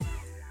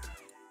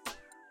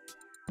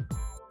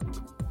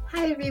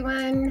Hi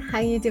everyone, how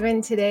you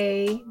doing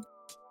today?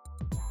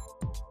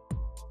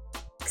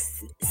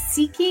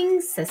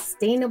 Seeking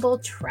sustainable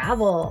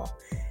travel.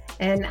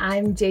 And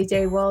I'm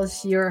JJ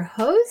Walsh, your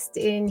host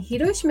in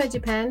Hiroshima,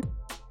 Japan.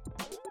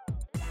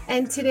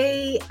 And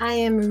today I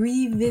am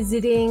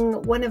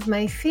revisiting one of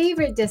my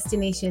favorite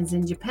destinations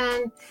in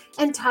Japan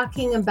and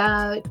talking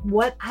about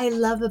what I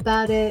love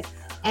about it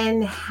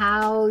and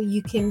how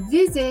you can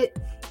visit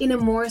in a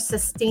more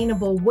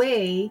sustainable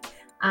way.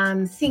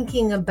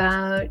 Thinking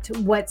about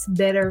what's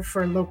better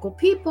for local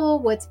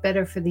people, what's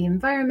better for the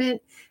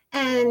environment,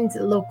 and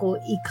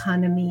local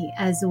economy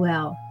as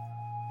well.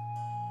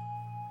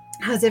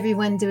 How's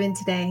everyone doing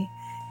today?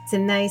 It's a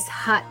nice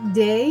hot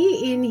day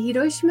in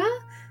Hiroshima.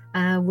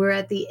 We're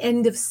at the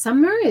end of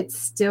summer. It's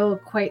still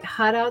quite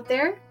hot out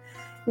there.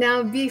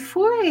 Now,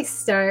 before I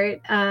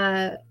start,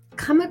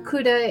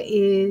 Kamakura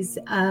is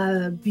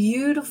a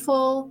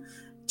beautiful,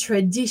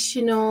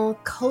 traditional,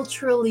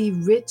 culturally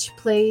rich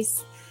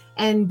place.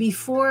 And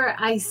before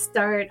I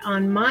start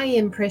on my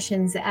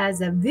impressions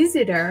as a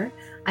visitor,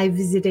 I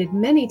visited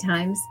many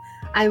times,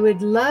 I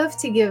would love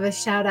to give a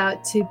shout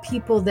out to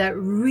people that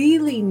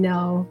really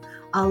know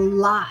a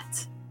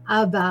lot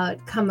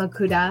about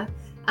Kamakura,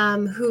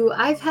 who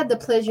I've had the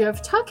pleasure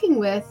of talking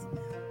with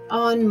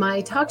on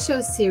my talk show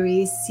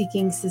series,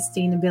 Seeking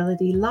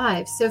Sustainability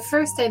Live. So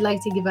first, I'd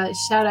like to give a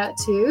shout out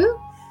to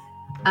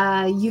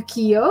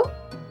Yukio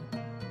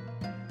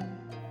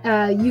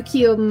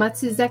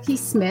Matsuzaki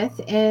Smith,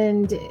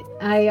 and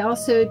I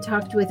also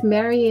talked with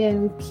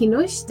Marian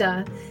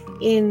Kinoshita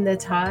in the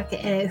talk,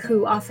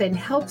 who often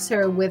helps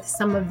her with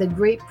some of the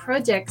great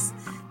projects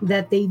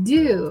that they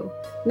do.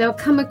 Now,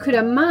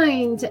 Kamakura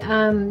Mind,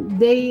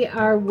 they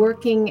are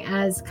working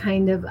as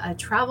kind of a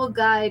travel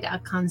guide, a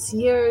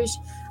concierge,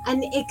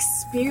 an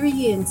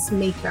experience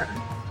maker.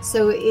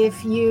 So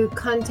if you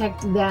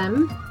contact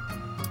them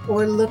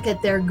or look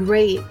at their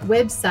great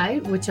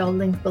website, which I'll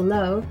link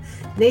below,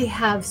 they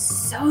have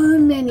so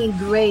many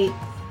great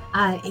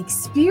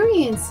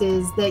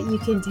experiences that you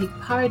can take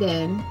part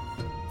in.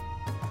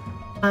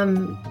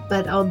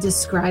 But I'll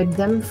describe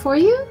them for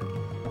you.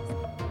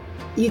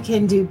 You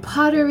can do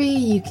pottery,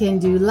 you can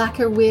do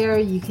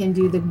lacquerware, you can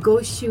do the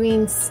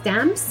goshuin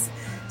stamps,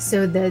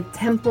 so the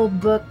temple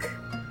book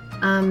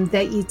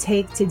that you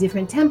take to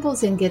different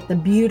temples and get the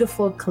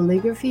beautiful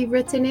calligraphy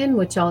written in,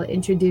 which I'll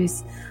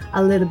introduce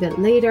a little bit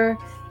later.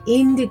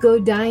 Indigo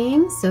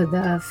dyeing, so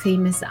the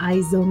famous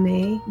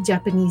aizome,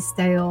 Japanese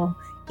style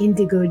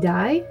indigo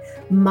dye.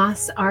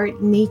 Moss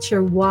art,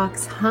 nature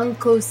walks,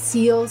 hanko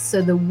seal,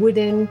 so the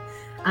wooden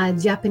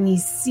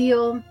Japanese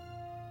seal.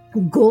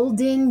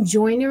 Golden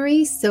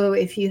joinery, so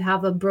if you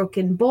have a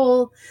broken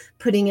bowl,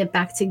 putting it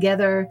back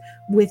together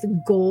with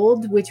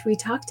gold, which we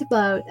talked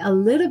about a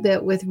little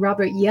bit with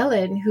Robert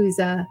Yellen, who's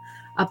a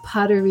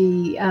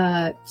pottery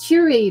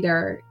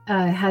curator,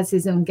 has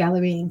his own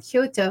gallery in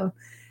Kyoto,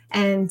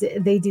 and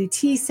they do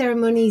tea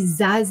ceremonies,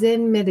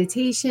 zazen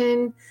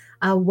meditation,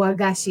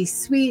 wagashi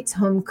sweets,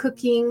 home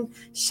cooking,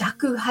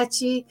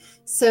 shakuhachi,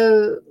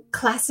 so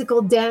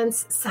classical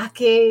dance,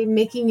 sake,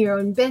 making your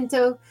own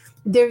bento.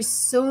 There's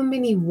so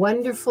many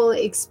wonderful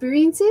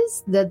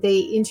experiences that they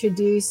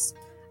introduce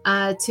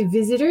to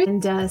visitors.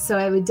 And so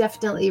I would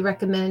definitely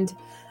recommend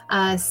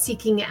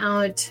seeking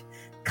out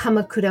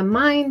Kamakura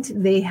Mind.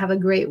 They have a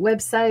great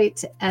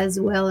website as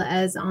well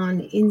as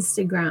on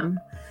Instagram.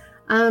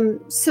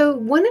 So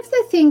one of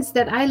the things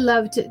that I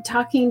loved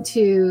talking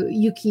to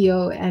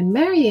Yukio and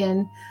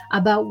Marian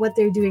about what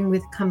they're doing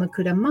with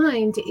Kamakura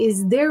Mind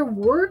is they're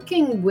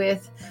working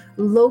with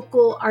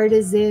local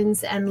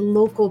artisans and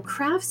local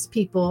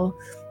craftspeople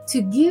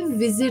to give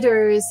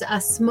visitors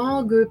a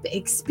small group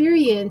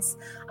experience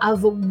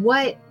of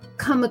what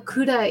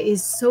Kamakura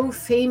is so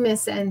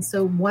famous and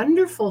so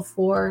wonderful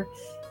for,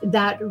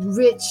 that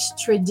rich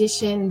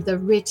tradition, the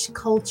rich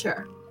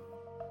culture.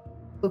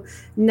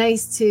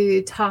 Nice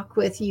to talk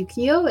with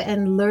Yukio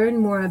and learn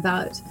more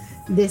about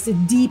this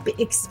deep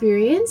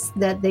experience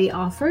that they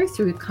offer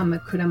through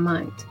Kamakura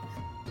Mind.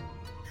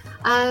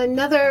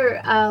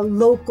 Another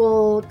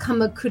local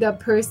Kamakura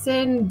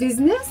person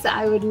business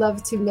I would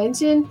love to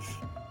mention,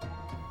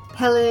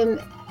 Helen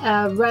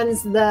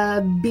runs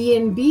the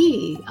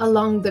B&B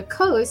along the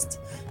coast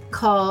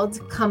called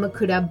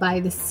Kamakura by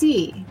the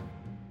Sea.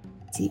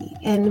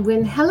 And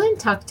when Helen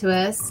talked to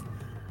us,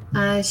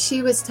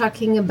 she was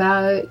talking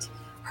about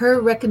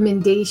her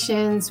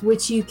recommendations,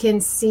 which you can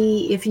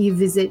see if you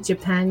visit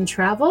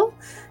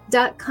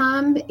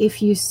japantravel.com.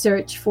 If you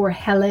search for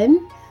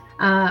Helen,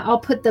 I'll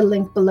put the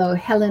link below,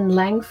 Helen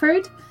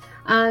Langford.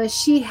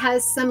 She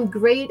has some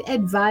great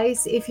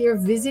advice if you're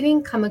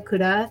visiting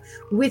Kamakura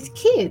with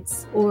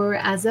kids or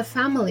as a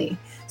family.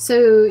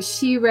 So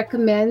she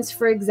recommends,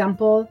 for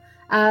example,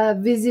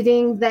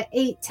 visiting the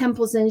 8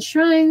 temples and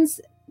shrines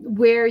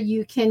where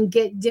you can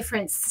get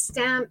different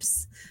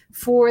stamps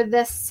for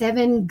the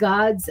 7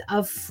 gods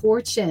of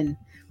fortune,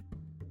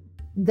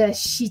 the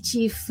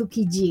Shichi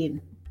Fukijin.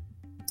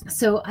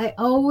 So I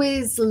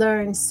always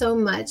learn so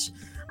much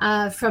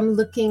from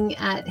looking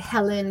at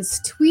Helen's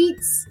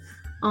tweets,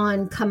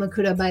 on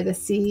Kamakura by the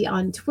Sea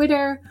on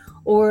Twitter,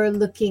 or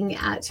looking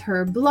at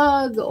her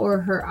blog or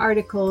her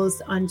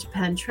articles on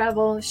Japan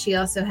Travel. She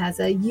also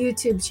has a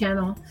YouTube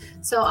channel.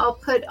 So I'll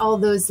put all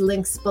those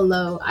links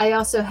below. I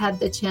also had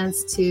the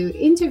chance to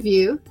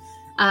interview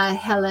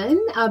Helen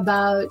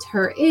about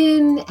her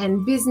inn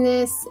and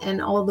business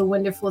and all the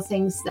wonderful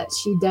things that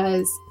she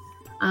does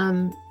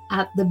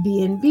at the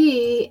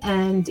B&B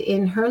and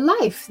in her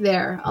life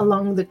there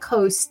along the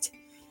coast.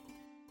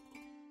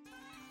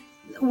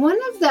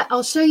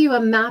 I'll show you a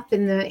map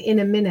in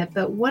a minute,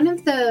 but one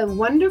of the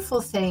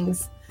wonderful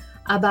things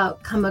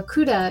about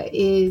Kamakura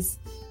is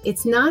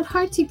it's not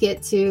hard to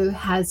get to,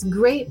 has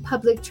great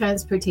public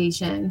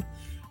transportation.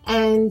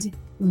 And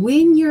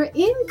when you're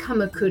in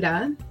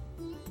Kamakura,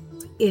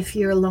 if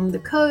you're along the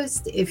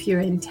coast, if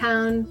you're in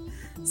town,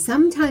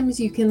 sometimes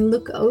you can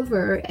look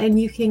over and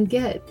you can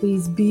get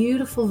these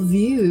beautiful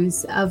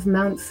views of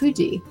Mount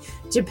Fuji,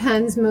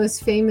 Japan's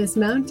most famous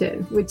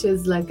mountain, which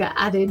is like an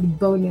added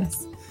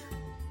bonus.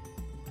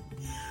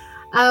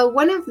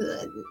 One of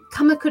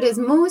Kamakura's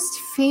most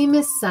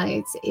famous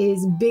sites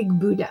is Big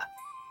Buddha.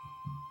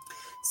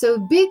 So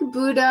Big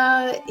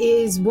Buddha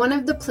is one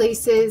of the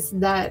places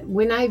that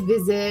when I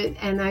visit,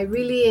 and I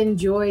really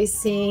enjoy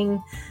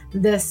seeing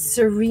the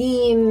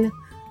serene,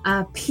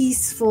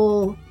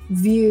 peaceful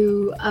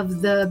view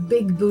of the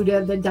Big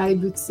Buddha, the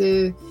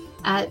Daibutsu,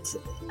 at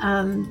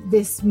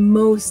this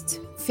most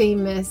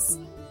famous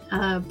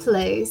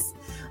place.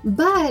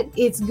 But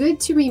it's good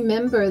to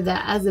remember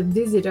that as a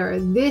visitor,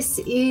 this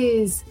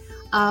is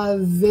a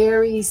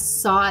very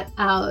sought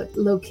out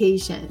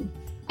location.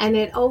 And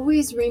it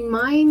always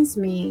reminds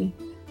me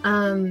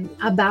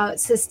about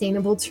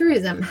sustainable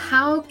tourism.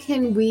 How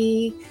can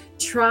we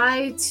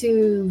try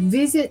to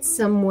visit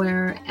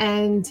somewhere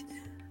and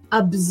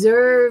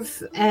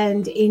observe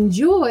and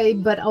enjoy,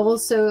 but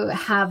also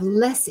have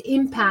less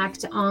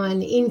impact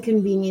on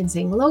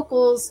inconveniencing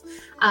locals,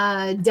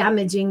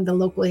 damaging the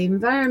local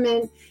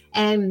environment?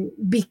 And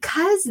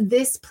because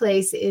this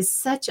place is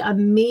such a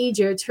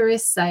major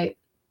tourist site,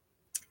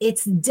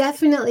 it's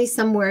definitely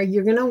somewhere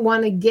you're going to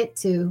want to get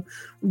to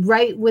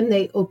right when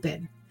they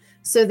open,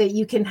 so that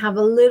you can have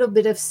a little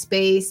bit of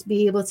space,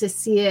 be able to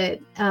see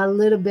it a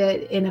little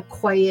bit in a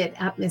quiet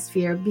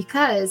atmosphere.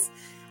 Because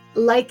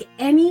like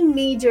any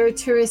major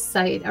tourist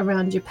site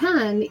around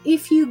Japan,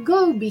 if you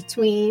go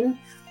between,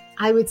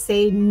 I would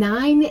say,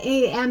 9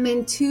 a.m.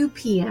 and 2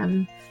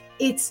 p.m.,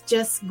 it's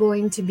just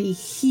going to be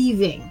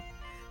heaving.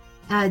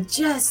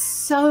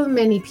 Just so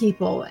many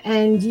people.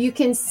 And you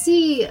can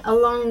see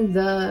along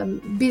the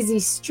busy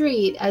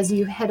street as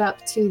you head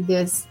up to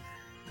this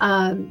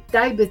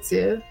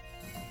Daibutsu,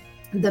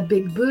 the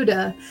Big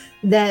Buddha,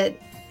 that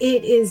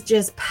it is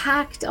just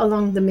packed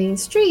along the main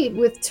street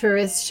with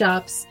tourist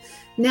shops.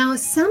 Now,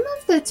 some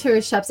of the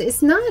tourist shops,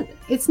 it's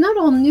not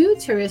all new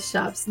tourist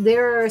shops.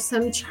 There are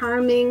some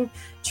charming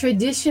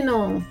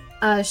traditional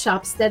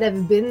shops that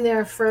have been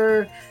there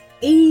for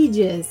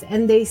ages,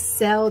 and they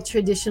sell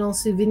traditional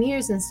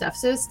souvenirs and stuff.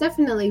 So it's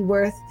definitely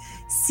worth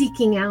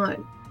seeking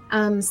out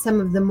some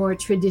of the more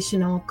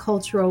traditional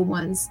cultural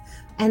ones.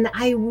 And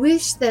I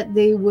wish that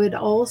they would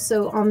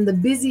also, on the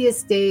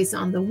busiest days,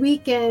 on the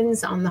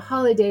weekends, on the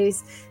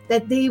holidays,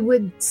 that they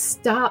would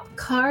stop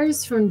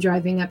cars from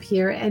driving up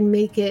here and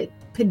make it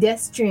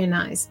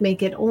pedestrianized,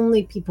 make it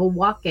only people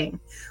walking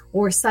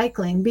or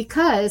cycling,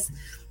 because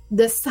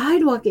the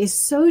sidewalk is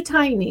so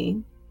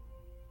tiny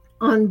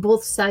on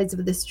both sides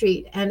of the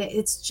street, and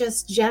it's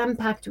just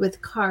jam-packed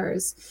with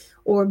cars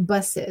or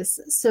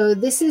buses. So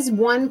this is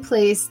one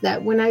place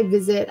that when I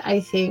visit, I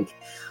think,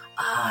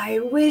 I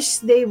wish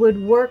they would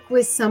work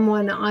with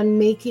someone on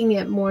making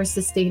it more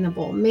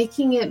sustainable,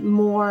 making it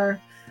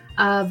more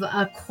of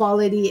a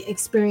quality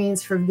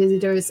experience for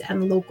visitors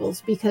and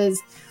locals.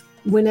 Because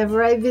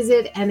whenever I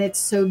visit and it's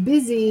so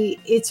busy,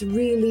 it's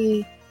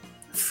really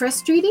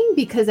frustrating,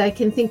 because I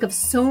can think of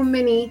so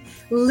many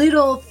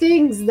little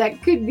things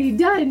that could be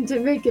done to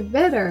make it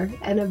better,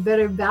 and a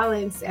better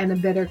balance and a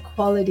better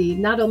quality,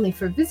 not only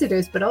for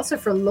visitors, but also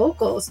for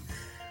locals.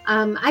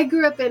 I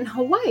grew up in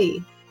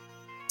Hawaii,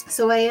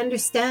 so I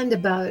understand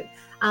about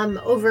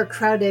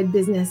overcrowded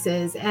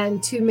businesses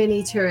and too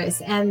many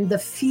tourists, and the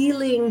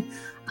feeling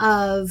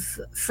of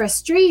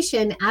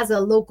frustration as a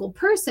local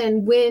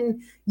person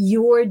when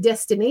your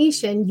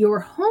destination, your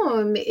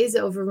home, is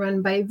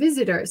overrun by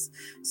visitors.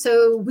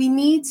 So we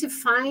need to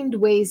find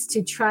ways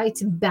to try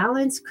to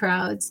balance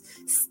crowds,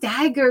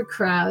 stagger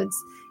crowds,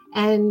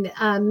 and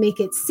make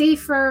it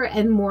safer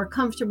and more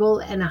comfortable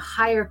and a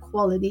higher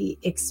quality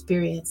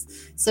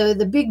experience. So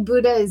the Big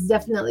Buddha is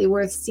definitely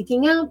worth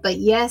seeking out, but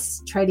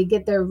yes, try to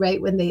get there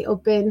right when they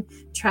open.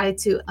 Try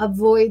to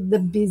avoid the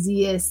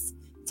busiest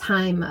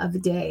time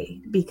of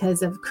day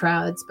because of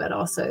crowds, but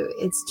also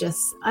it's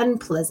just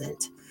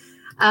unpleasant.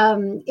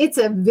 It's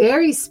a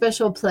very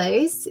special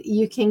place.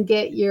 You can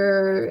get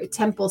your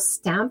temple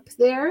stamp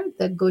there,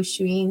 the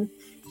Goshuin,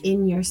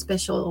 in your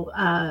special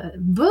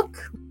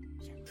book.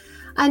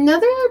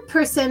 Another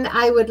person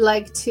I would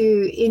like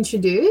to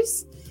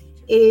introduce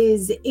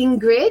is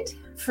Ingrid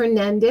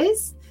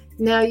Fernandez.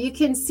 Now you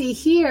can see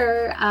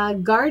here,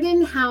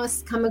 Garden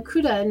House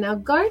Kamakura. Now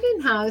Garden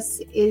House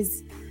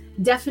is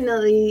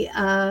definitely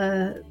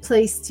a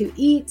place to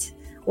eat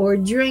or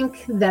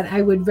drink that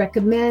I would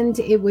recommend.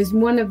 It was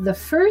one of the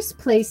first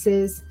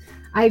places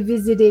I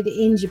visited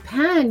in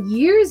Japan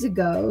years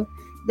ago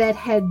that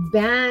had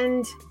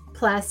banned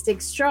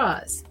plastic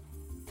straws.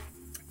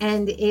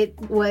 And it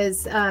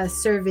was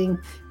serving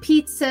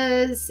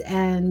pizzas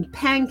and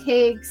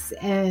pancakes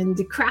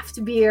and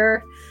craft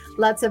beer,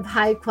 lots of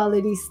high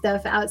quality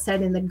stuff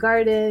outside in the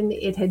garden.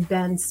 It had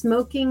banned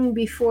smoking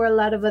before a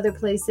lot of other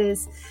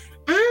places.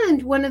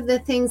 And one of the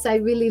things I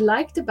really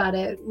liked about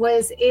it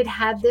was it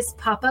had this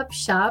pop-up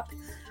shop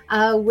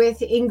with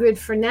Ingrid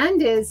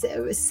Fernandez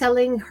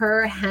selling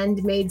her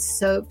handmade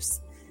soaps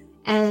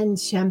and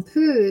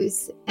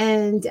shampoos.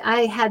 And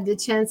I had the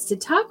chance to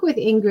talk with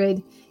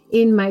Ingrid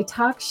in my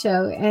talk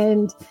show.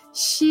 And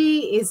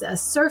she is a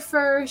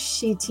surfer.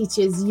 She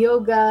teaches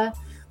yoga,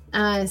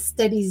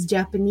 studies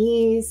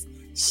Japanese.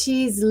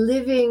 She's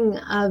living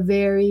a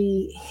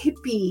very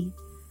hippie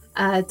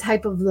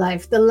type of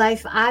life, the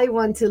life I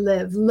want to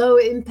live, low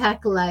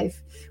impact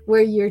life,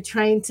 where you're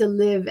trying to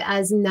live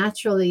as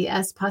naturally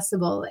as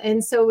possible.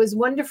 And so it was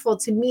wonderful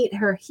to meet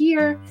her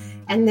here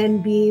and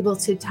then be able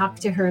to talk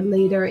to her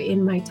later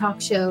in my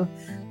talk show.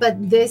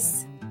 But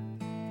this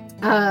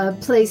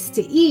place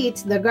to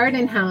eat, the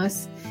Garden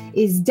House,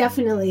 is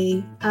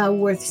definitely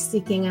worth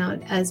seeking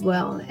out as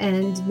well.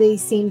 And they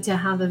seem to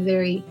have a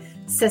very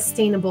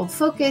sustainable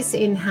focus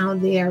in how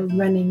they are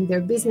running their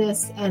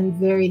business and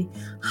very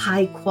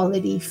high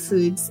quality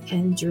foods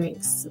and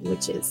drinks,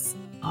 which is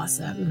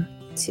awesome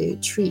to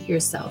treat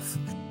yourself.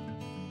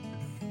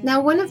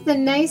 Now, one of the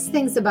nice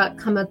things about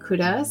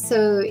Kamakura,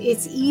 so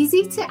it's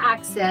easy to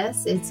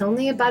access. It's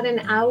only about an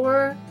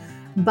hour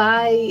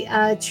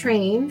by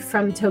train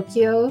from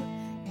Tokyo,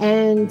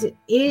 and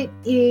it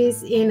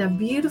is in a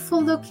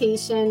beautiful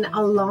location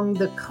along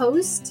the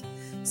coast.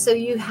 So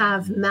you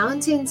have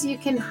mountains you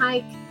can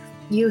hike,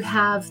 you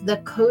have the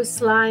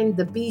coastline,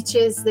 the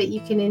beaches that you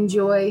can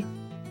enjoy.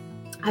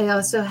 I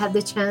also had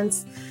the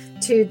chance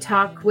to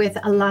talk with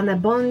Alana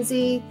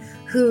Bonzi,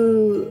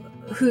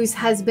 whose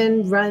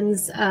husband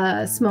runs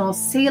a small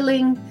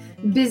sailing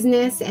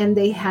business, and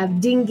they have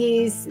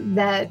dinghies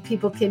that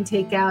people can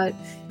take out.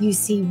 You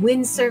see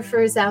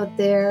windsurfers out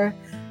there.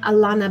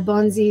 Alana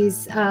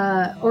Bonzi's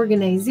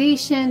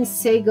organization,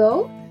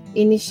 Seigo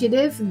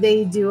Initiative,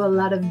 they do a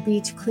lot of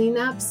beach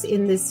cleanups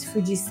in this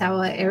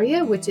Fujisawa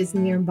area, which is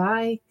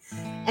nearby.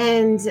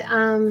 And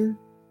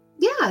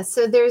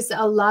so there's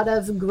a lot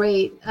of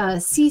great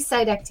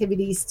seaside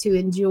activities to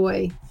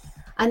enjoy.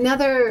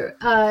 Another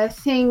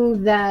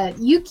thing that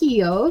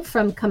Yukio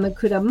from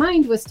Kamakura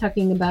Mind was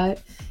talking about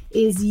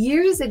is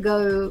years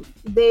ago,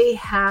 they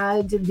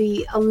had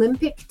the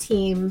Olympic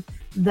team,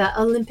 the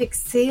Olympic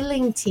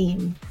sailing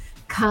team,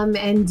 come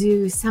and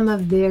do some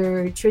of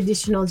their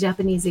traditional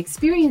Japanese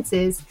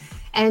experiences.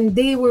 And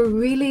they were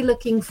really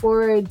looking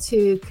forward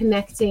to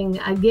connecting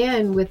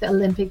again with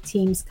Olympic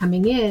teams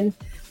coming in.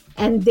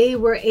 And they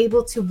were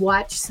able to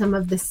watch some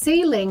of the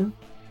sailing,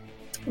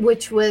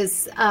 which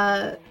was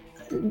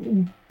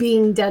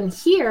being done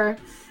here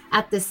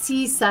at the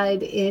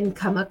seaside in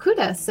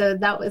Kamakura. So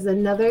that was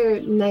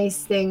another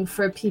nice thing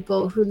for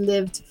people who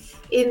lived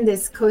in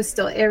this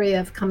coastal area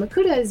of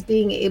Kamakura, is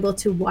being able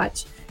to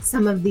watch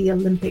some of the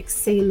Olympic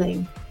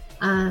sailing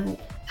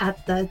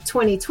at the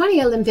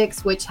 2020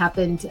 Olympics, which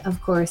happened,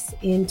 of course,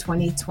 in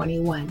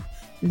 2021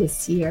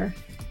 this year.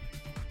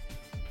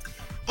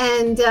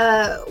 And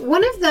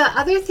one of the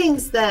other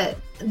things that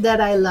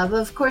I love,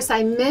 of course,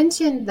 I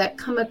mentioned that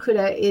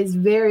Kamakura is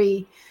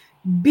very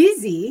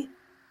busy,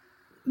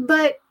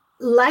 but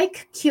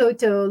like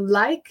Kyoto,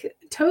 like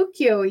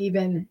Tokyo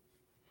even,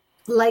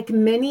 like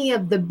many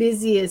of the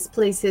busiest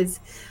places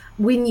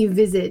when you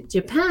visit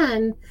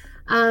Japan,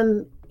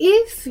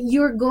 if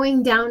you're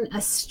going down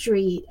a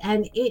street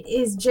and it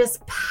is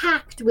just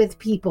packed with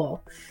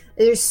people,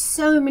 there's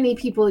so many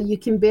people you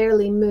can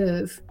barely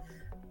move.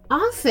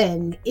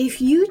 Often,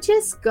 if you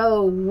just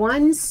go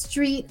one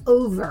street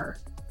over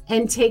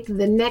and take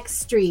the next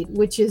street,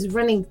 which is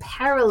running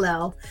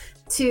parallel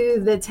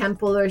to the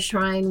temple or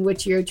shrine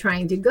which you're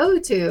trying to go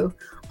to,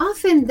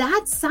 often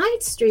that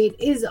side street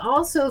is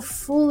also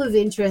full of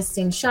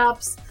interesting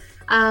shops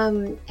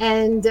and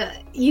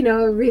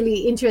really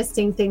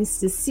interesting things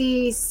to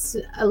see,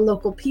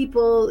 local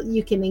people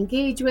you can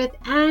engage with,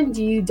 and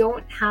you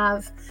don't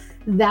have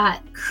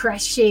that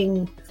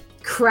crushing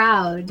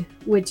crowd,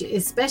 which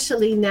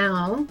especially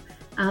now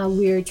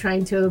we're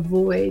trying to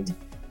avoid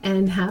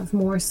and have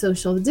more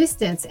social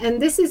distance.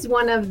 And this is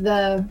one of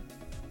the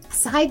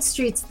side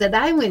streets that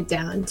I went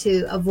down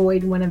to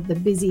avoid one of the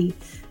busy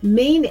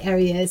main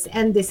areas.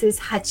 And this is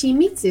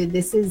Hachimitsu.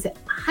 This is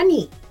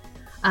honey,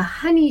 a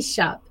honey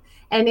shop.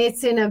 and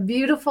it's in a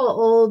beautiful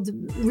old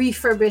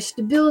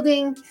refurbished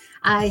building.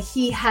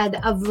 He had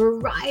a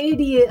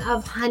variety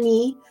of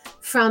honey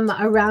from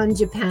around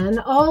Japan,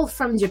 all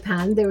from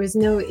Japan. There was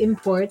no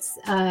imports,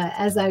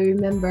 as I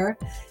remember.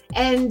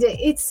 And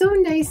it's so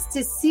nice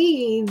to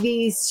see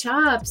these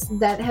shops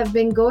that have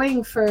been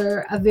going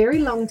for a very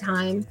long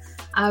time,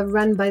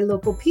 run by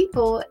local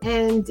people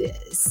and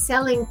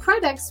selling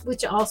products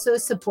which also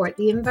support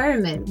the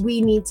environment.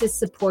 We need to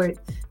support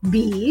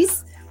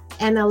bees,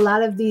 and a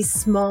lot of these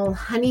small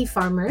honey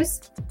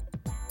farmers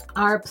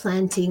are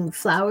planting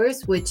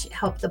flowers which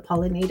help the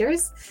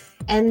pollinators,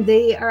 and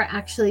they are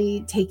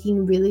actually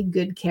taking really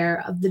good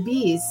care of the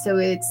bees. So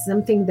it's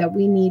something that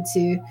we need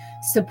to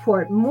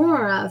support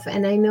more of.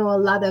 And I know a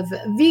lot of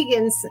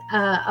vegans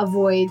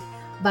avoid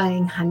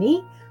buying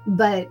honey,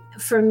 but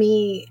for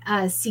me,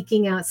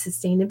 seeking out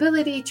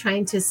sustainability,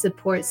 trying to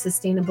support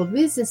sustainable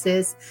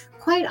businesses,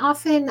 quite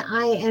often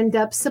I end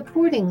up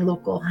supporting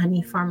local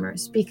honey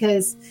farmers,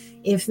 because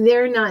if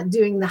they're not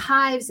doing the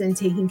hives and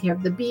taking care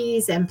of the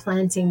bees and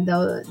planting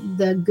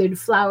the good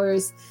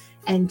flowers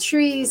and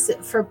trees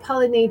for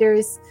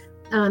pollinators,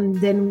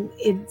 then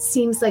it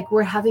seems like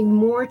we're having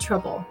more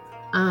trouble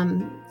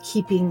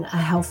keeping a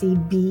healthy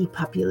bee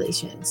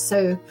population.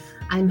 So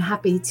I'm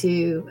happy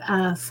to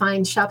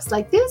find shops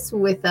like this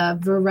with a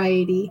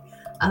variety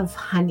of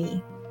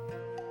honey.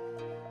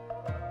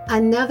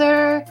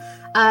 Another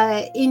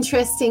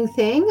interesting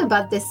thing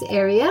about this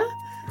area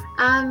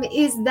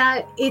is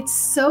that it's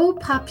so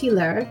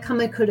popular.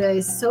 Kamakura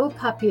is so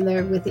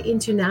popular with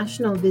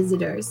international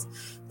visitors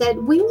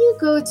that when you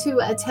go to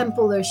a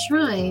temple or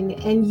shrine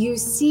and you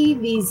see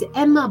these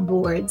emma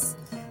boards,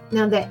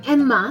 now the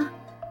emma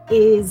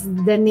is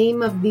the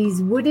name of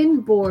these wooden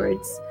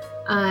boards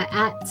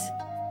at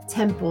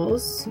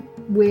temples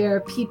where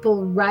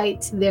people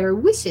write their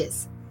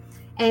wishes.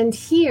 And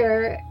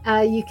here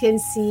you can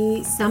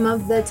see some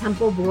of the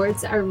temple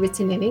boards are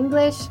written in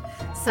English,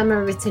 some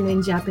are written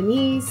in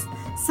Japanese,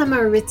 some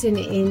are written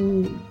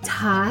in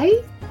Thai,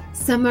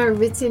 some are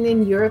written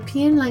in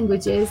European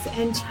languages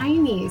and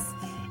Chinese.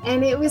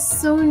 And it was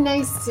so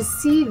nice to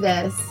see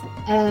this.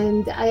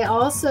 And I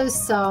also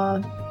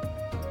saw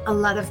a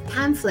lot of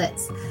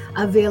pamphlets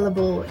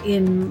available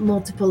in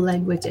multiple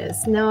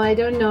languages. Now, I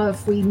don't know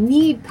if we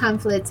need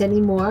pamphlets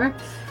anymore.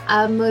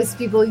 Most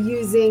people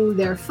using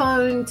their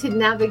phone to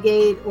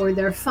navigate or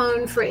their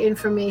phone for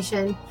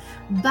information.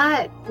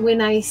 But when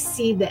I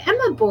see the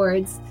Emma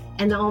boards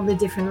and all the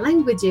different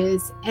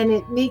languages, and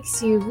it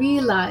makes you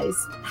realize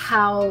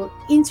how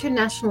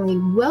internationally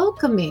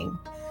welcoming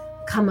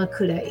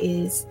Kamakura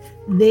is.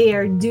 They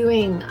are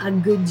doing a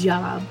good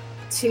job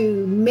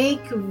to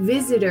make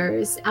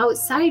visitors,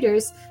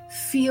 outsiders,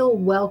 feel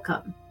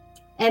welcome.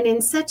 And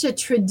in such a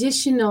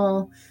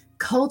traditional,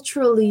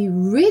 culturally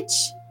rich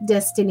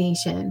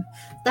destination,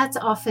 that's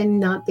often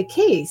not the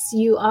case.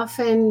 You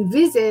often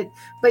visit,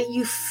 but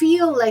you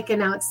feel like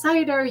an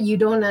outsider. You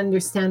don't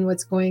understand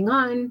what's going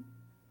on.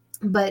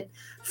 But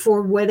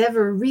for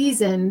whatever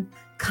reason,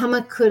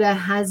 Kamakura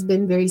has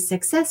been very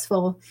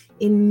successful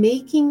in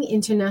making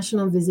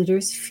international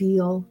visitors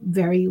feel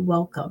very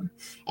welcome.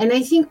 And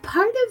I think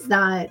part of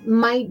that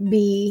might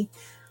be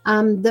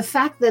the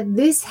fact that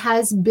this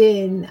has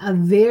been a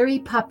very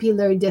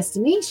popular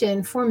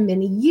destination for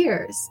many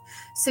years.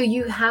 So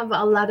you have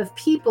a lot of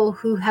people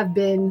who have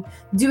been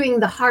doing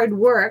the hard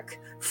work,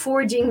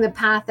 forging the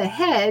path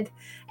ahead,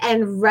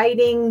 and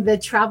writing the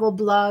travel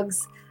blogs,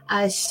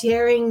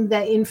 sharing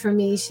the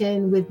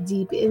information with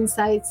deep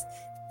insights,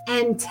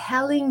 and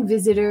telling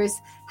visitors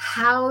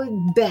how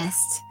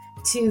best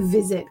to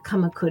visit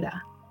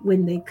Kamakura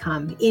when they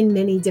come in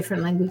many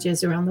different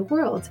languages around the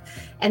world.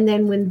 And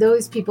then when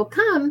those people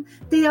come,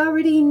 they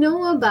already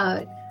know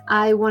about,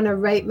 I want to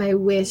write my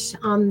wish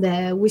on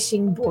the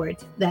wishing board,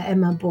 the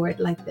Emma board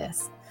like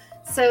this.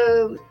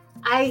 So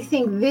I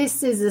think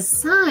this is a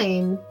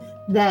sign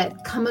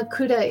that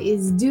Kamakura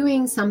is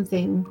doing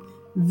something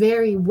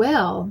very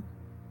well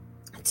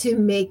to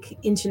make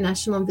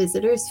international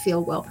visitors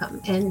feel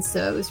welcome. And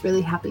so I was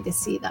really happy to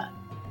see that.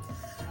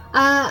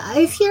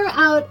 If you're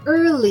out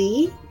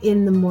early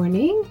in the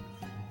morning,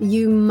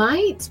 you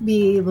might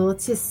be able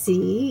to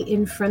see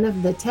in front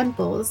of the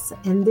temples,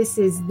 and this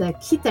is the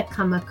Kita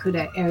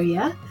Kamakura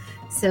area.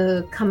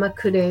 So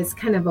Kamakura is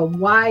kind of a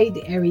wide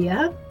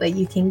area, but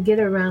you can get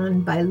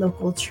around by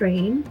local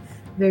train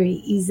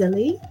very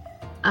easily,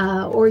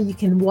 or you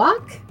can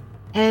walk.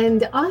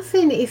 And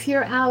often if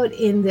you're out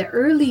in the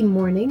early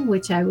morning,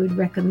 which I would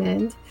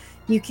recommend,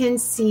 you can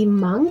see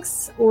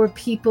monks or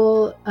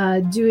people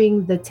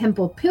doing the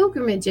temple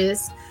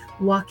pilgrimages,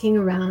 walking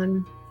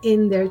around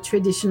in their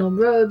traditional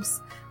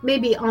robes,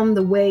 maybe on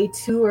the way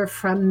to or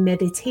from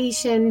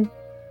meditation.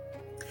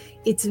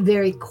 It's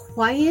very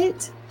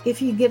quiet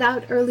if you get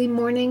out early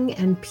morning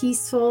and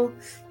peaceful.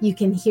 You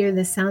can hear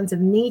the sounds of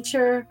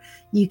nature.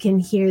 You can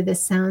hear the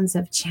sounds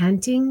of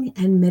chanting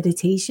and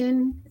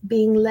meditation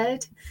being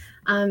led.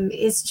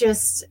 It's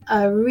just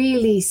a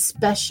really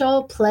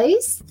special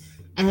place,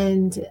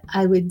 and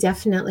I would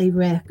definitely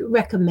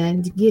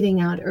recommend getting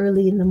out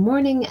early in the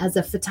morning as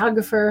a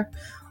photographer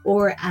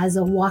or as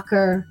a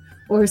walker,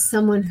 or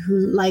someone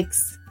who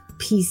likes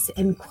peace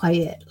and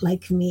quiet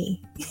like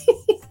me.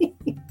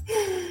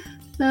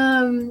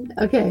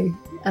 Okay,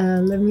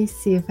 let me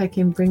see if I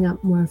can bring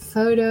up more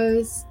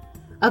photos.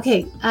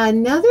 Okay,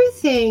 another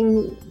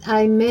thing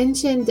I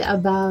mentioned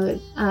about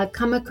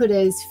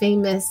Kamakura is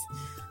famous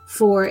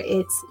for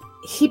its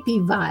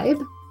hippie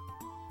vibe.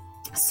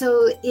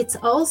 So it's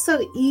also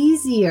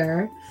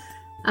easier,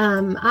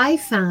 I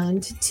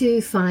found,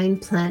 to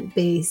find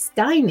plant-based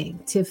dining,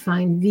 to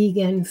find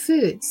vegan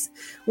foods,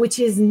 which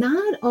is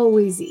not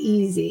always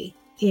easy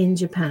in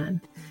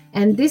Japan.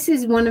 And this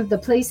is one of the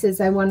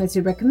places I wanted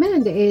to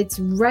recommend. It's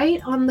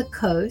right on the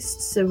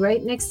coast, so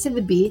right next to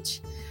the beach.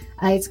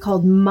 It's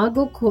called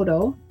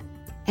Magokoro,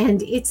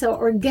 and it's an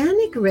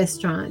organic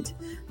restaurant,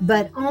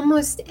 but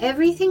almost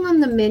everything on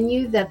the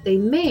menu that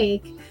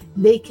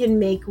they can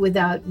make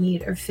without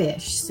meat or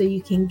fish. So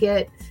you can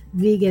get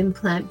vegan,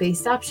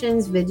 plant-based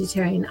options,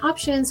 vegetarian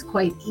options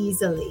quite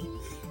easily.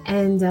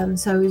 And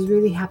so I was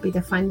really happy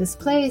to find this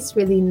place,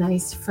 really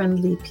nice,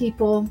 friendly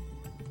people.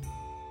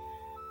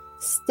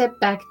 Step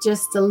back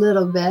just a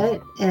little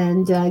bit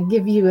and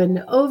give you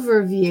an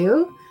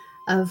overview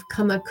of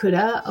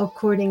Kamakura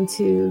according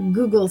to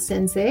Google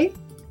Sensei.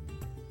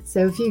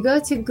 So if you go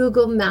to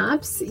Google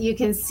Maps, you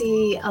can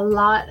see a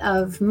lot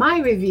of my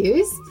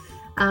reviews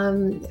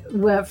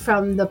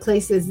from the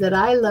places that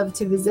I love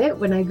to visit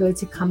when I go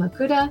to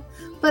Kamakura,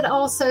 but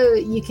also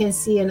you can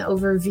see an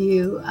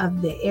overview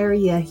of the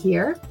area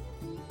here.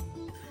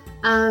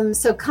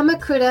 So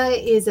Kamakura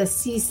is a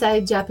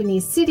seaside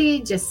Japanese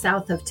city just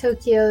south of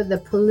Tokyo, the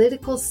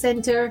political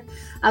center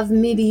of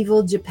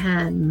medieval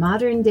Japan.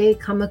 Modern-day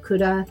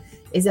Kamakura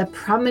is a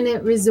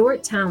prominent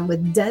resort town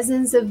with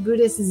dozens of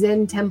Buddhist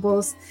Zen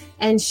temples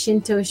and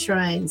Shinto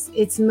shrines.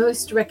 Its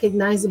most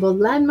recognizable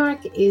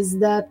landmark is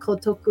the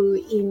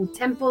Kotoku-in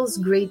Temple's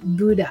Great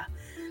Buddha,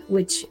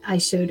 which I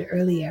showed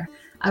earlier.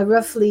 A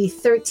roughly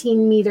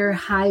 13-meter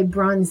high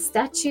bronze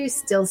statue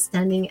still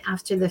standing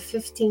after the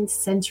 15th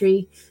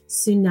century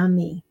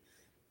tsunami.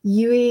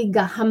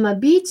 Yuigahama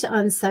Beach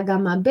on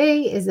Sagama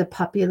Bay is a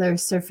popular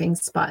surfing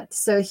spot.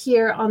 So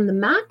here on the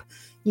map,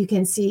 you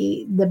can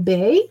see the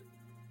bay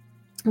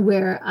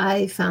where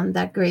I found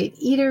that great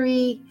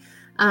eatery.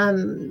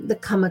 The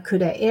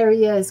Kamakura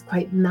area is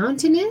quite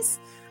mountainous,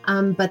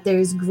 but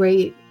there's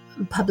great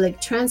public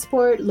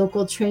transport,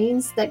 local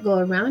trains that go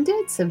around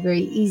it, so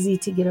very easy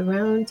to get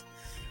around.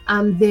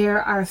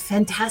 There are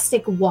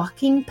fantastic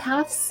walking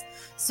paths.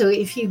 So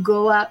if you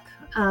go up,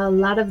 a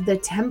lot of the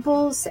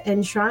temples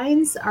and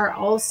shrines are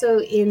also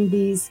in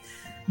these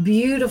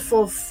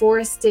beautiful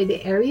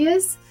forested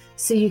areas.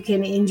 So you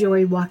can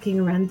enjoy walking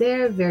around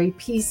there, very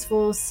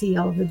peaceful, see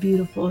all the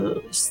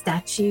beautiful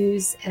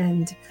statues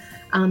and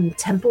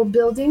temple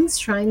buildings,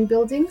 shrine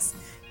buildings.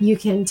 You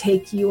can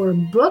take your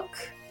book,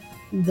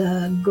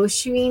 the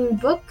Goshuin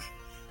book,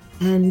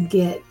 and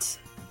get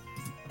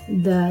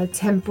the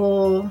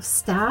temple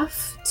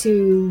staff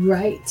to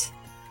write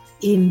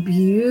in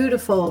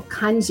beautiful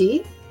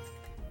kanji.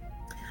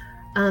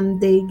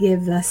 They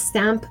give a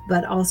stamp,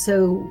 but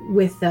also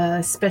with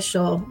a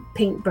special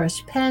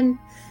paintbrush pen.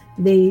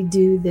 They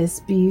do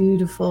this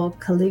beautiful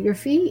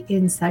calligraphy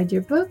inside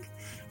your book.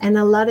 And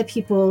a lot of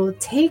people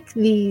take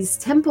these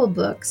temple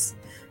books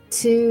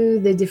to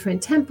the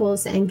different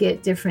temples and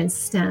get different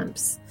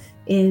stamps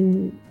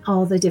in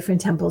all the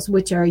different temples,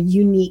 which are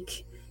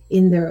unique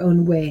in their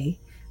own way.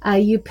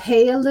 You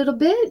pay a little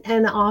bit,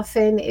 and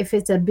often if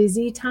it's a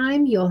busy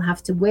time, you'll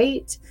have to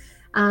wait.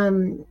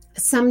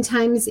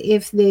 Sometimes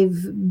if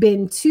they've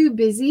been too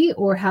busy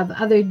or have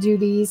other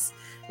duties,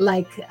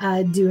 like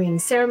doing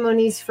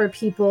ceremonies for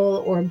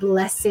people or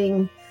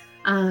blessing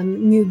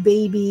new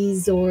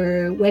babies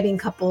or wedding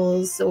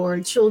couples or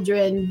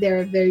children,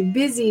 they're very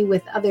busy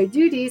with other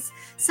duties.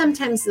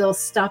 Sometimes they'll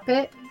stop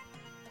it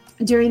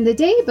during the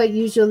day, but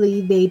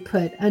usually they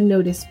put a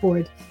notice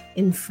board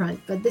in front.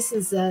 But this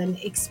is an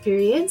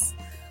experience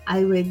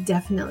I would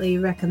definitely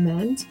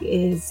recommend,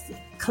 is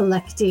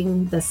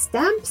collecting the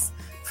stamps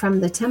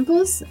from the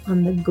temples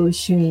on the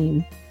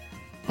Goshuin.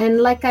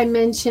 And like I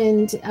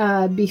mentioned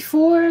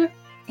before,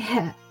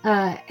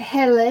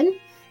 Helen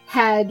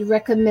had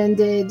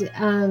recommended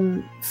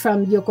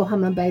from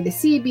Yokohama by the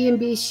Sea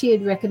B&B, she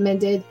had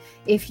recommended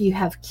if you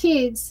have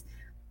kids,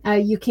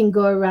 you can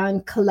go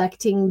around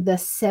collecting the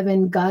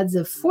 7 gods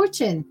of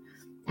fortune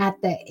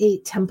at the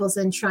 8 temples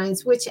and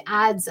shrines, which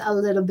adds a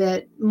little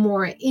bit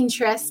more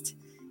interest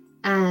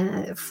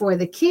for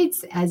the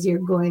kids as you're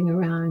going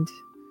around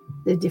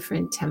the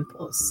different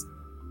temples.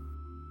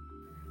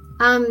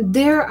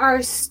 There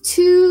are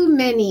too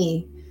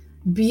many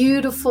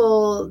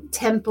beautiful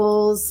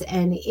temples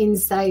and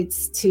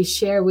insights to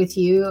share with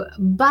you,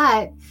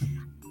 but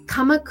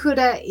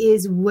Kamakura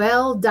is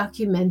well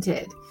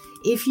documented.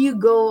 If you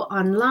go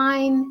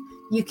online,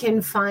 you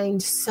can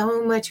find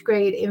so much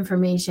great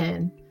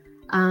information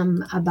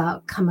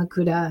about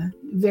Kamakura.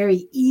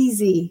 Very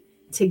easy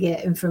to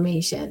get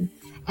information.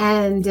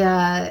 And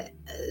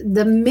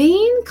the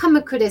main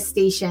Kamakura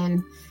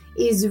station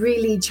is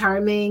really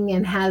charming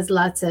and has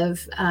lots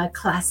of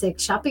classic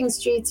shopping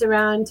streets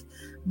around,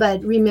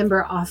 but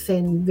remember,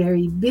 often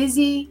very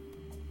busy.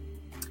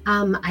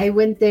 I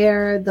went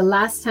there the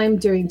last time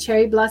during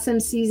cherry blossom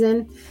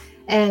season.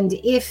 And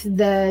if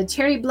the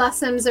cherry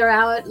blossoms are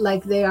out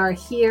like they are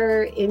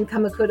here in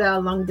Kamakura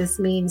along this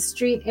main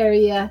street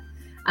area,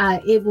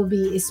 it will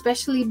be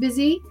especially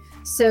busy.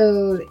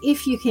 So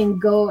if you can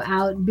go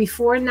out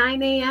before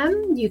 9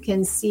 a.m., you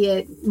can see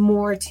it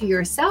more to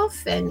yourself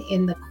and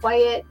in the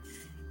quiet.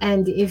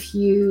 And if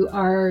you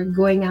are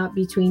going out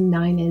between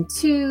 9 and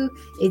 2,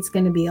 it's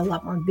going to be a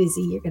lot more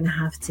busy. You're going to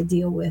have to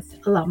deal with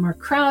a lot more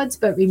crowds.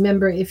 But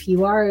remember, if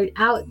you are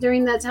out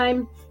during that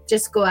time,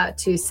 just go out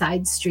to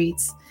side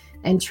streets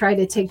and try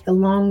to take the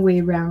long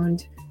way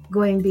around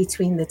going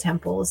between the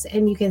temples.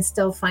 And you can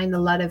still find a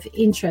lot of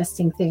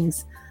interesting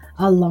things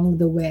along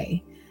the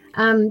way.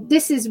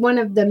 This is one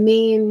of the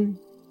main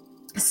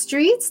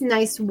streets,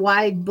 nice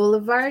wide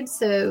boulevard.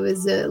 So it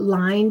was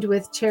lined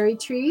with cherry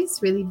trees,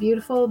 really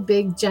beautiful,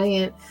 big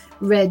giant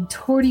red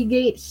torii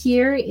gate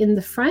here in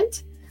the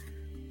front,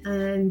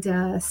 and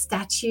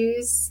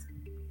statues,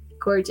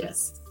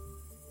 gorgeous.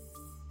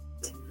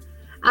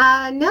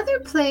 Another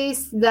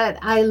place that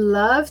I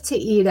love to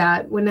eat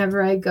at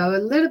whenever I go,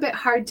 a little bit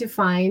hard to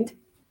find,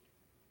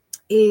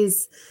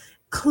 is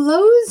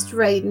closed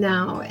right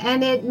now,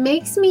 and it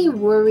makes me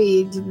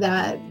worried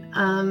that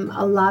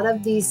a lot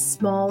of these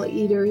small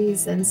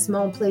eateries and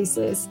small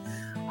places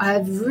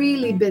have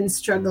really been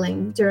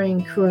struggling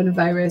during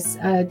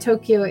coronavirus.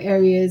 Tokyo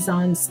area is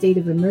on state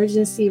of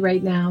emergency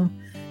right now,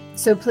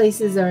 so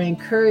places are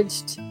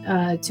encouraged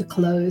to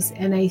close.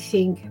 And I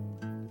think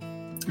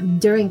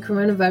during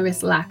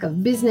coronavirus lack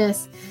of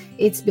business,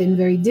 it's been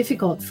very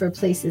difficult for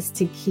places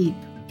to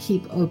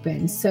keep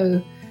open.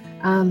 So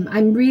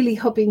I'm really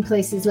hoping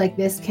places like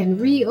this can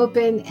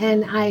reopen,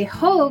 and I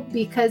hope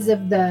because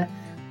of the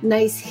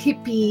nice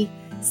hippie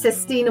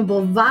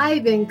sustainable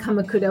vibe in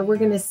Kamakura, we're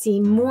going to see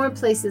more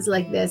places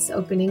like this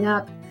opening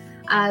up.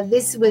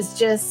 This was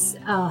just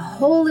a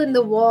hole in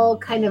the wall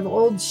kind of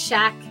old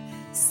shack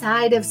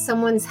side of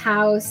someone's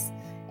house,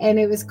 and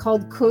it was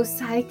called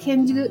Kosai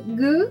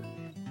Kengu,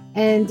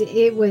 and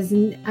it was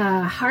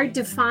hard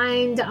to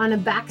find on a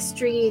back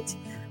street.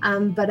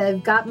 But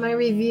I've got my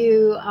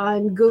review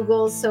on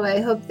Google, so I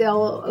hope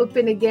they'll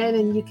open again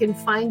and you can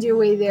find your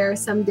way there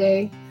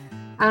someday.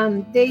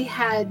 They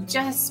had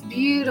just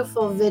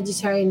beautiful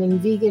vegetarian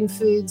and vegan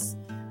foods,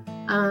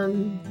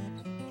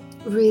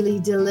 really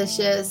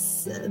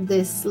delicious.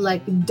 This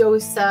like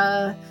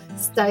dosa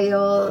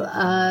style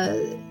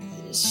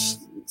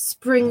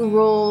spring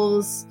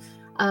rolls,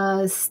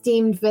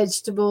 steamed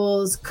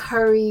vegetables,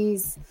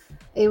 curries.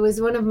 It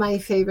was one of my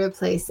favorite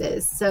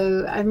places.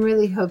 So I'm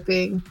really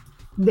hoping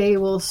they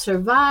will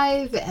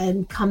survive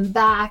and come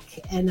back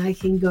and I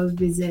can go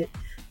visit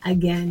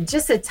again.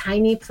 Just a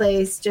tiny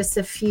place, just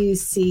a few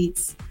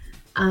seats,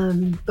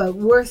 but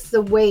worth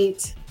the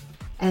wait,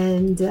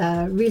 and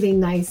really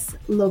nice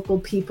local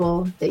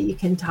people that you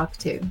can talk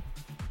to.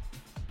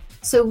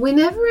 So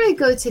whenever I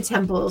go to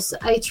temples,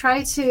 I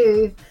try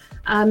to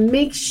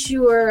make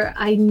sure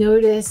I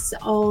notice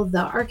all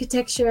the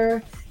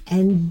architecture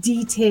and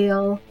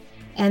detail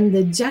and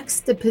the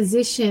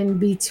juxtaposition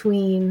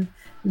between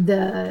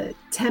the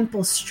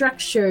temple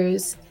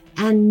structures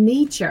and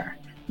nature,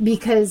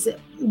 because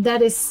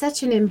that is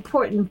such an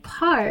important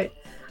part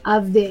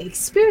of the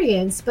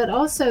experience, but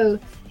also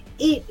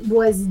it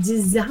was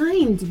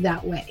designed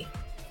that way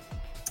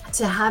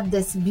to have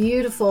this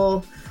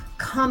beautiful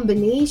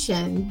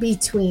combination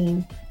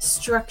between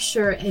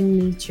structure and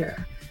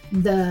nature.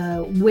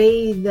 The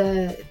way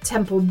the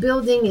temple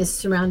building is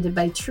surrounded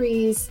by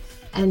trees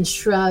and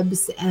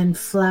shrubs and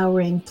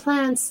flowering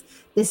plants,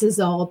 this is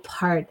all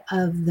part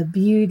of the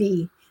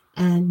beauty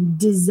and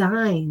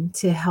design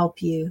to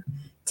help you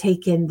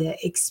take in the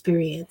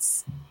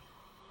experience.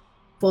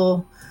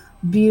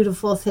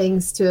 Beautiful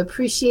things to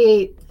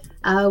appreciate.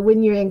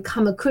 When you're in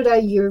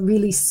Kamakura, you're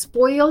really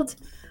spoiled.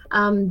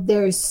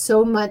 There's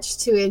so much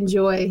to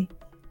enjoy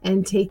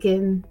and take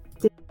in.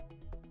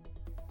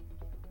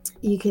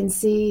 You can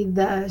see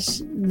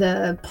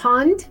the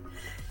pond,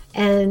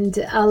 and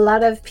a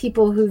lot of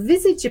people who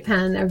visit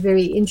Japan are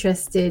very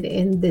interested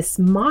in this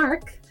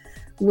mark,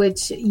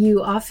 which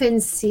you often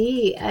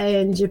see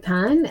in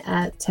Japan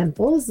at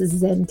temples,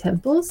 Zen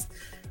temples,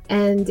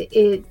 and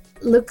it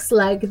looks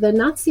like the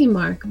Nazi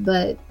mark,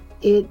 but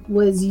it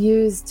was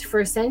used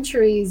for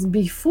centuries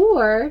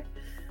before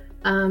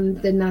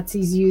the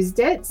Nazis used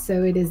it,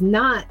 so it is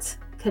not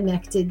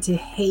connected to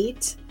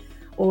hate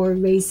or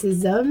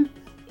racism.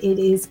 It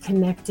is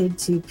connected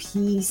to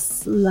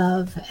peace,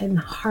 love, and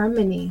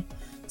harmony.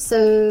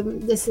 So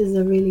this is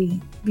a really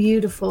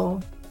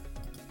beautiful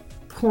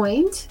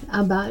point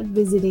about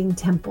visiting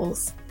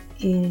temples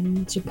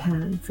in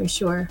Japan, for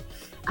sure.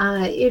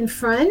 In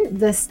front,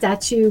 the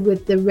statue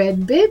with the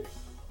red bib,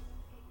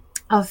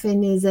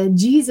 often is a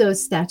Jizo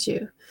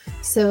statue,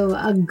 so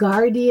a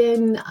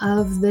guardian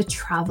of the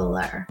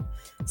traveler.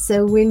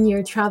 So when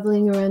you're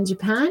traveling around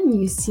Japan,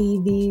 you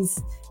see these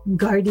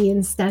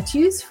guardian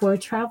statues for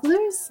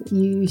travelers.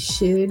 You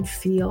should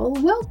feel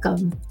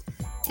welcome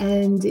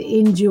and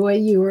enjoy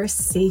your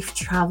safe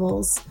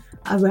travels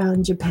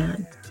around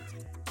Japan.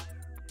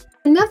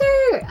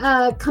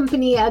 Another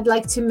company I'd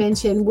like to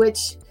mention,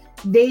 which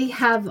they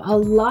have a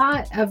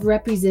lot of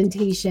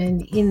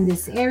representation in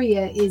this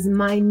area, is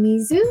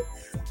Maimizu.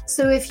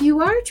 So if you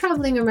are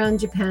traveling around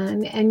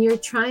Japan and you're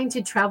trying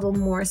to travel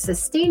more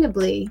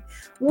sustainably,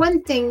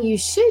 one thing you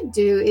should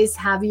do is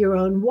have your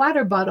own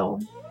water bottle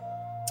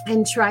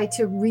and try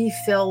to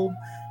refill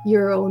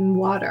your own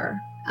water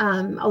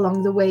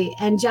along the way.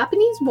 And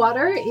Japanese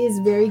water is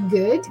very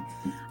good.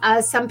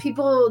 Some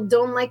people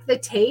don't like the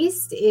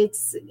taste.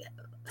 It's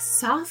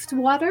soft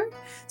water,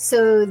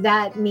 so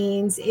that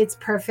means it's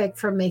perfect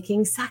for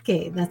making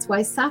sake. That's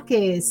why sake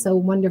is so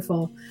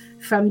wonderful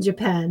from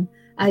Japan.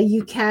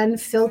 You can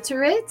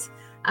filter it,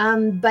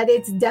 but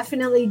it's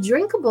definitely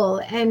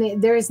drinkable,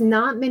 and there's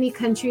not many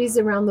countries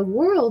around the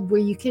world where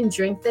you can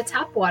drink the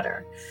tap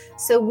water.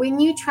 So when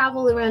you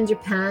travel around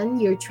Japan,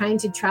 you're trying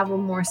to travel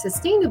more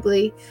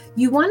sustainably,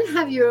 you want to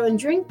have your own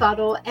drink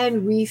bottle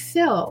and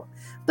refill,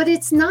 but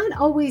it's not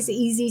always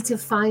easy to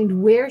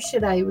find where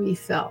should I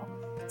refill.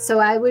 So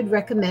I would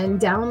recommend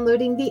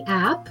downloading the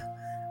app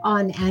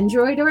on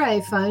Android or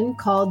iPhone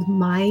called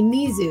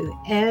Maimizu,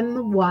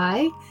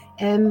 M-Y-M-I-Z-U.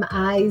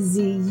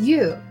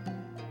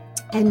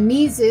 And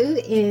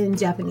mizu in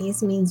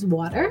Japanese means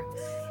water.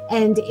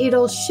 And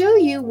it'll show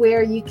you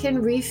where you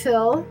can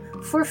refill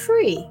for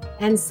free.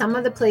 And some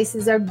of the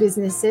places are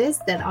businesses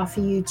that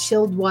offer you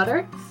chilled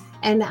water,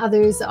 and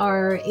others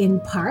are in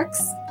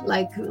parks,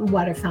 like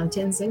water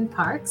fountains in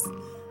parks.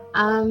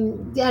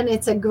 And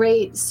it's a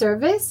great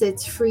service.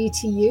 It's free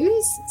to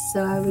use.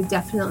 So I would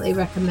definitely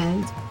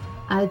recommend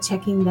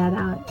checking that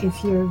out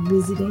if you're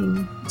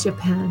visiting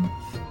Japan.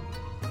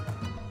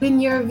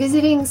 When you're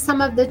visiting some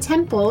of the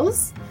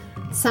temples,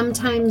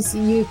 sometimes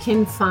you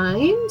can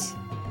find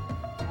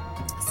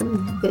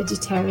some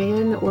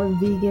vegetarian or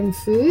vegan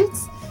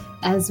foods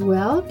as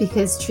well,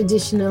 because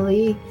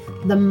traditionally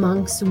the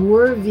monks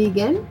were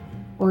vegan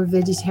or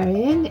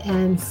vegetarian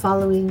and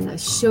following a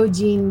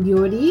Shojin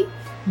Yori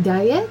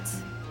diet.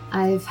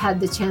 I've had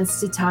the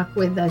chance to talk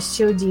with a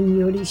Shojin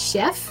Yori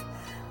chef,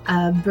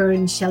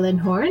 Bern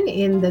Schellenhorn,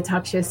 in the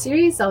talk show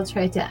series. I'll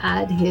try to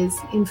add his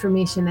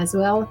information as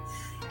well.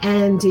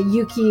 And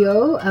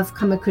Yukio of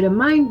Kamakura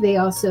Mind, they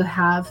also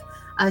have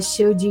a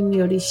Shojin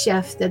Yori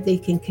chef that they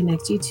can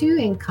connect you to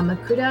in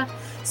Kamakura.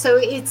 So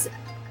it's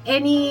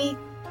any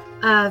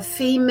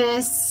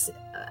famous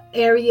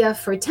area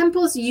for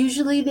temples.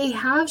 Usually they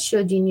have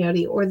Shojin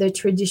Yori, or the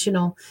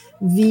traditional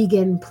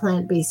vegan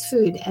plant-based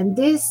food. And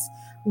this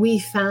we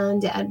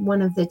found at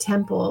one of the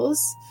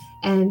temples,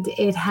 and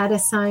it had a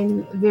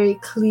sign very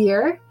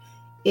clear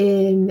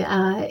in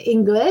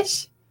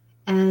English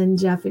and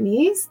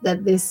Japanese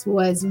that this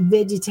was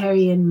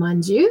vegetarian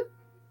manju.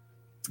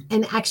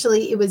 And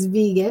actually it was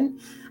vegan,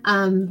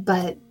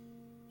 but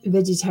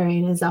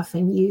vegetarian is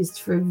often used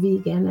for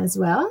vegan as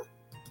well.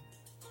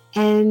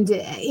 And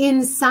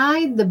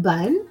inside the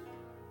bun,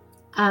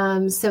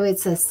 so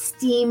it's a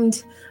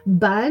steamed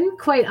bun.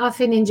 Quite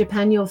often in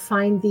Japan, you'll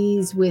find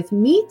these with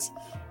meat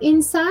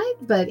inside,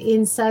 but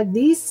inside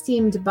these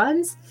steamed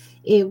buns,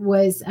 it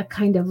was a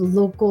kind of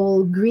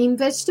local green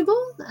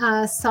vegetable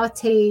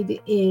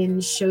sauteed in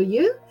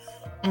shoyu,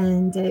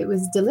 and it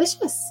was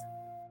delicious.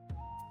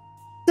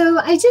 So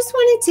I just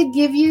wanted to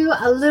give you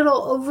a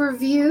little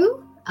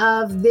overview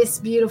of this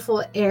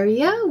beautiful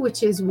area,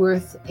 which is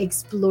worth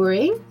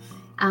exploring.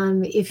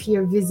 If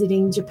you're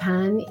visiting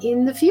Japan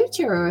in the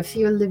future, or if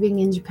you're living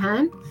in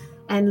Japan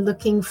and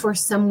looking for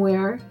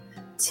somewhere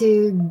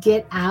to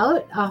get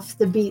out off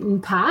the beaten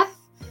path,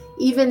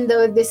 even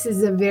though this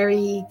is a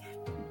very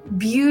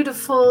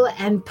beautiful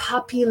and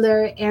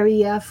popular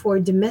area for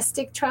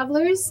domestic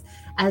travelers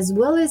as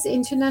well as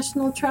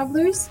international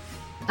travelers.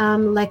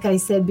 Like I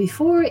said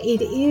before,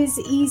 it is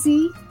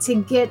easy to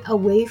get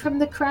away from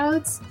the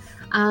crowds.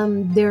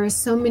 There are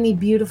so many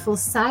beautiful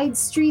side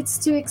streets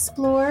to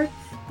explore.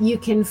 You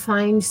can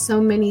find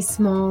so many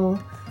small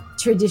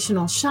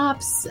traditional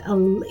shops,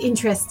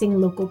 interesting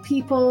local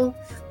people.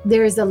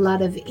 There's a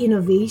lot of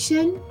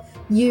innovation.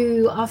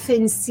 You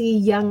often see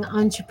young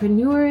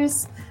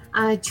entrepreneurs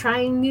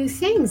trying new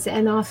things,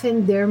 and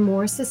often they're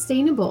more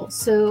sustainable.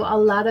 So a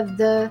lot of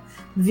the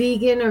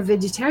vegan or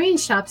vegetarian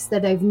shops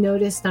that I've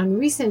noticed on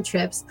recent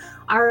trips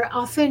are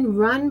often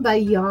run by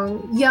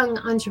young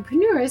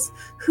entrepreneurs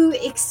who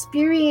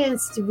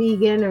experienced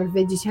vegan or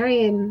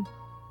vegetarian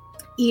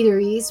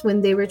eateries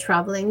when they were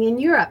traveling in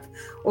Europe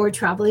or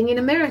traveling in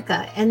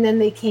America. And then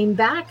they came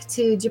back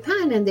to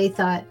Japan and they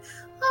thought,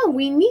 oh,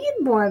 we need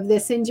more of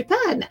this in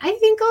Japan. I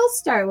think I'll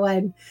start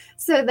one.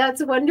 So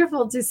that's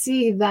wonderful to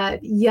see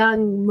that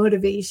young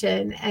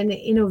motivation and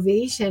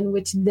innovation,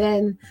 which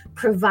then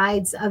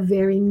provides a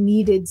very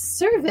needed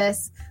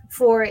service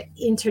for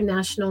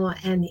international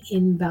and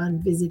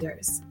inbound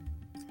visitors.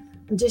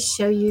 just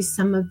show you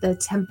some of the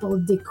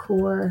temple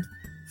decor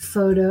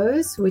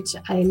photos, which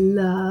I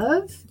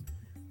love,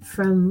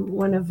 from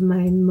one of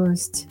my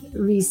most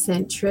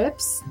recent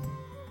trips.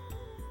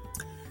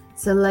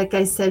 So like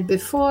I said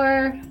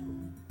before,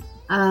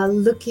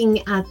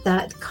 looking at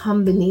that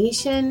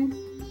combination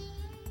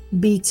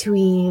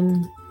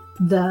between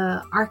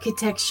the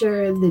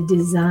architecture, the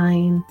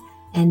design,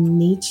 and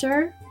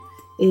nature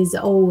is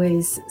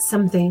always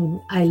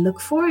something I look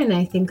for, and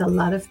I think a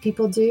lot of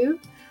people do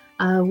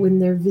when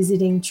they're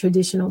visiting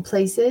traditional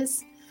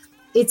places.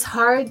 It's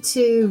hard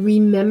to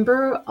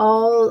remember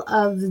all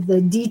of the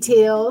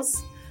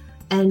details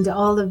and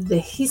all of the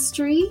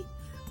history,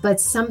 but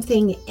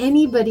something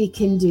anybody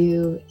can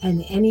do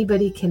and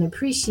anybody can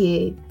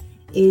appreciate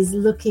is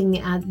looking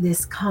at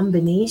this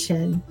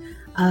combination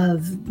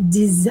of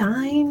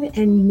design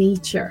and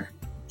nature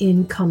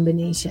in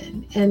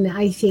combination. And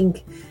I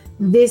think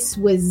this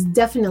was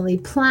definitely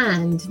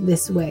planned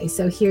this way.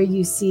 So here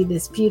you see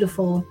this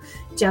beautiful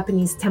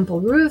Japanese temple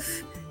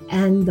roof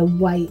and the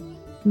white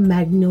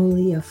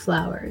magnolia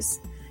flowers.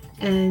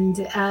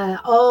 And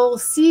all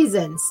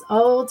seasons,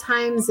 all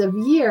times of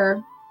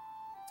year,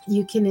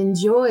 you can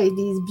enjoy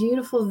these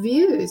beautiful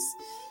views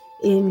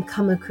in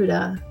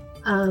Kamakura.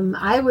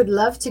 I would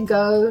love to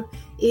go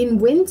in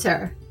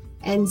winter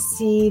and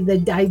see the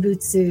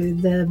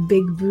Daibutsu, the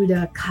big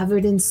Buddha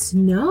covered in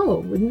snow.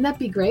 Wouldn't that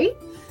be great?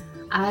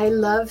 I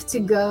love to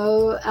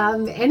go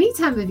any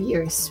time of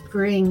year,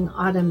 spring,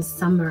 autumn,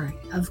 summer.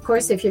 Of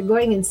course, if you're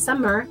going in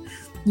summer,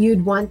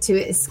 you'd want to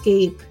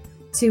escape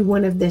to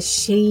one of the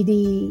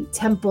shady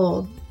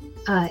temple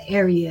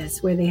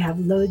areas where they have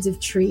loads of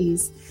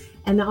trees.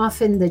 And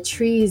often the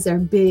trees are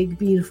big,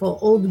 beautiful,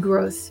 old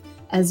growth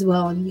as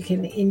well. And you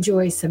can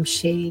enjoy some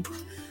shade.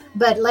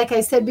 But like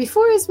I said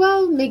before as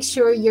well, make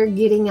sure you're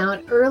getting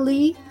out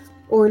early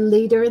or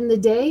later in the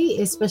day,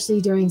 especially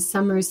during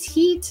summer's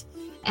heat,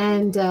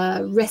 and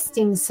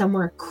resting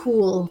somewhere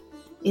cool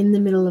in the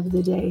middle of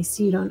the day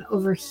so you don't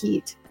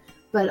overheat.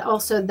 But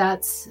also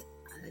that's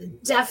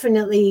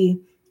definitely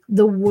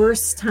the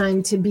worst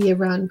time to be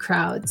around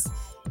crowds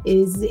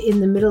is in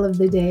the middle of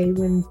the day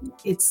when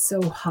it's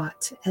so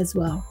hot as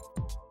well.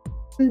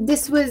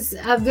 This was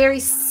a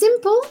very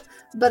simple,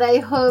 but I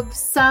hope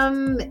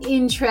some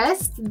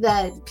interest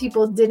that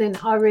people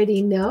didn't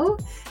already know.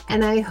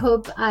 And I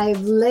hope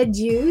I've led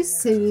you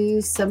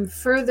to some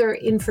further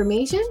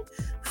information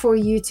for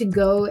you to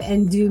go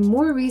and do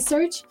more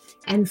research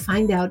and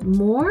find out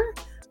more.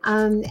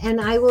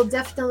 And I will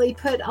definitely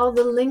put all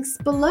the links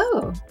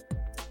below.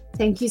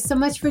 Thank you so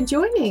much for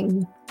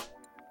joining.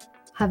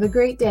 Have a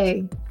great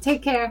day.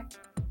 Take care.